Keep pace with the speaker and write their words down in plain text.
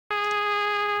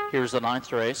Here's the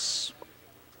 9th race.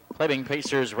 Claiming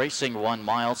Pacers Racing 1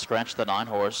 mile, scratch the 9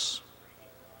 horse.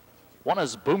 One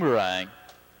is Boomerang.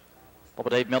 Over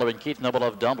Dave Miller and Keith Noble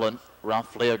of Dublin.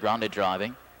 Ralph Leo Grande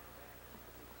driving.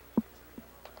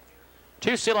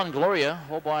 2 Ceylon Gloria,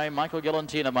 held by Michael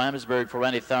Gillantine of Miamisburg for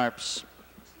Randy Tharps.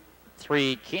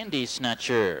 3 Candy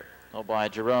Snatcher, held by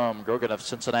Jerome Grogan of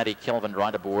Cincinnati, Kelvin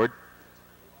right aboard.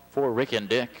 4 Rick and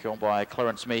Dick, held by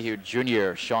Clarence Mayhew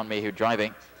Jr., Sean Mayhew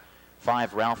driving.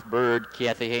 5 Ralph Bird,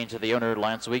 Kathy Haynes the owner,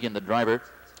 Lance Weigand the driver.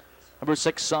 Number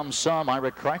 6 Some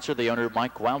Ira Kreitzer the owner,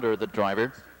 Mike Wilder the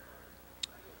driver.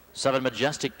 7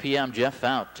 Majestic PM, Jeff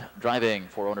Out driving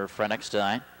for owner Fred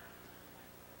Eckstein.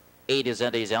 8 is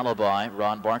Eddie's Alibi,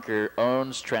 Ron Barker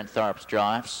owns, Trent Tharps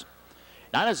drives.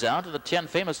 9 is out to the 10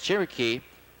 Famous Cherokee,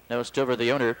 Noah Stover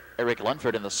the owner, Eric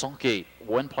Lunford in the sulky.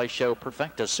 Win play show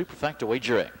Perfecta, Superfecta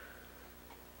wagering.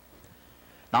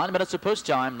 9 minutes of post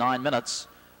time, 9 minutes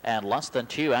and less than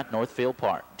 2 at Northfield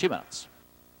Park. 2 minutes.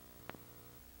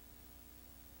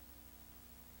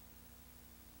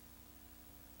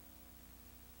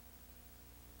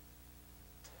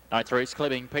 Ninth race,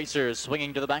 Claiming Pacers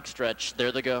swinging to the backstretch.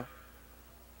 There they go.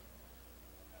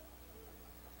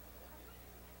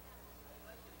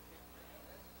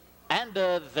 And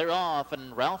they're off,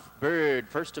 and Ralph Bird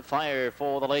first to fire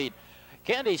for the lead.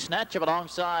 Candy Snatcher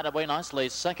alongside away nicely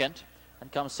second,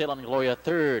 and comes Ceylon Gloria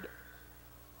third.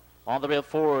 On the rail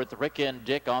fourth, Rick and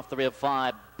Dick off the rail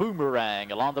 5,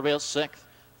 Boomerang. Along the rail 6th,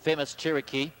 Famous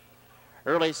Cherokee.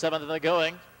 Early 7th in the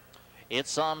going.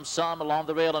 It's Some along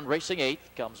the rail and racing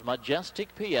 8th. Comes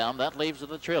Majestic PM. That leaves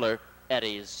the trailer,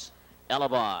 Eddie's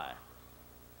Alibi.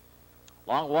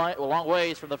 Long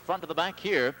ways from the front to the back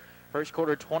here. First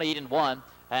quarter 28-1,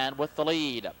 and with the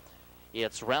lead,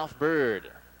 it's Ralph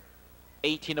Bird.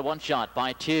 18-1 shot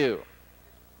by 2.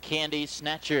 Candy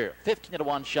Snatcher,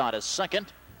 15-1 shot is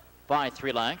second by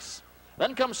 3 lengths.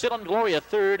 Then comes Ceylon Gloria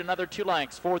third, another 2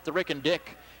 lengths. Fourth, the Rick and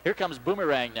Dick. Here comes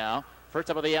Boomerang now. First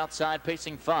up on the outside,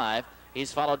 pacing 5.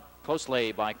 He's followed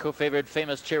closely by co-favored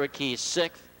Famous Cherokee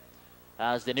 6th.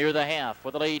 As they near the half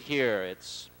with the lead here,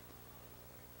 it's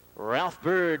Ralph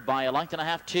Bird by a length and a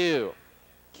half, 2.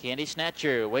 Candy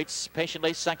Snatcher waits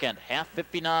patiently second, half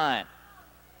 59.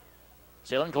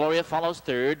 Ceylon Gloria follows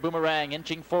third. Boomerang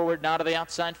inching forward now to the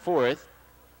outside 4th.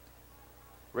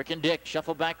 Rick and Dick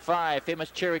shuffle back 5. Famous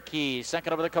Cherokee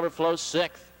second over the cover flow 6th.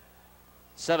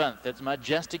 7th, it's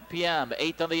Majestic PM.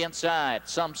 8th on the inside.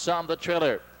 Some the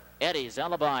trailer. Eddie's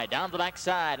Alibi down the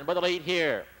backside and with the lead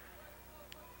here.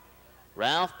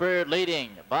 Ralph Bird leading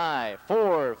by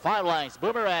 4, 5 lengths.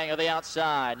 Boomerang on the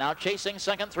outside. Now chasing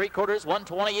second, 3/4,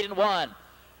 128-1.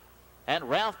 And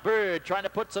Ralph Bird trying to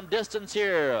put some distance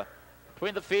here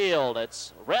between the field.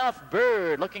 It's Ralph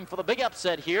Bird looking for the big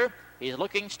upset here. He's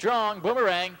looking strong.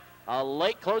 Boomerang, a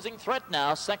late closing threat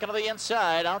now. Second on the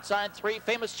inside. Outside 3,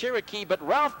 Famous Cherokee. But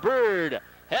Ralph Bird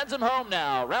heads him home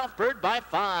now. Ralph Bird by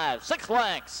 5, 6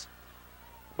 lengths.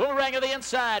 Boomerang on the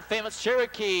inside, Famous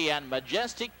Cherokee and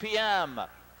Majestic PM.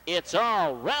 It's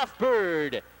all Ralph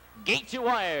Bird, gate to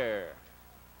wire.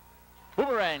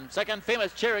 Boomerang, second,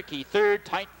 Famous Cherokee, third,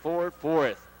 tight for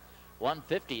 4th.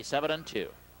 157-2.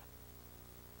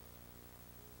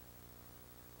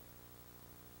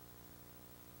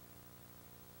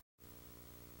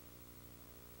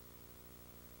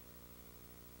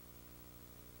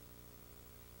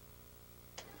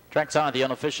 Trackside, the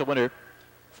unofficial winner.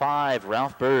 5,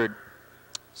 Ralph Bird.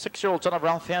 6-year-old son of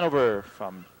Ralph Hanover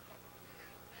from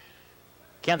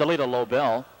Candelita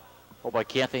Lobel. Held by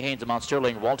Kathy Haynes of Mount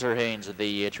Sterling, Walter Haynes,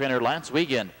 the trainer Lance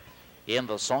Weigand in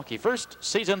the sulky. First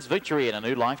season's victory and a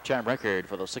new lifetime record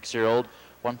for the 6-year-old.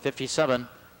 157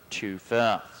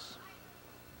 2/5.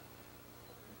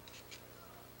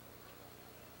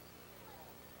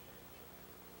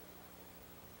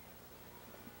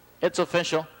 It's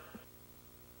official.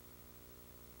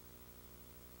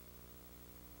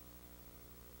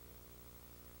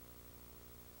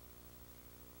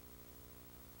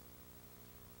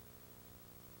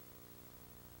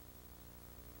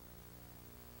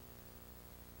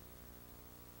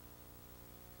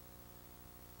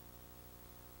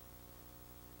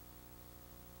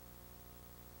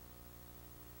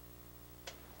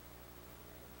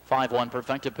 $5-1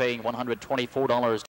 Perfecta paying $124.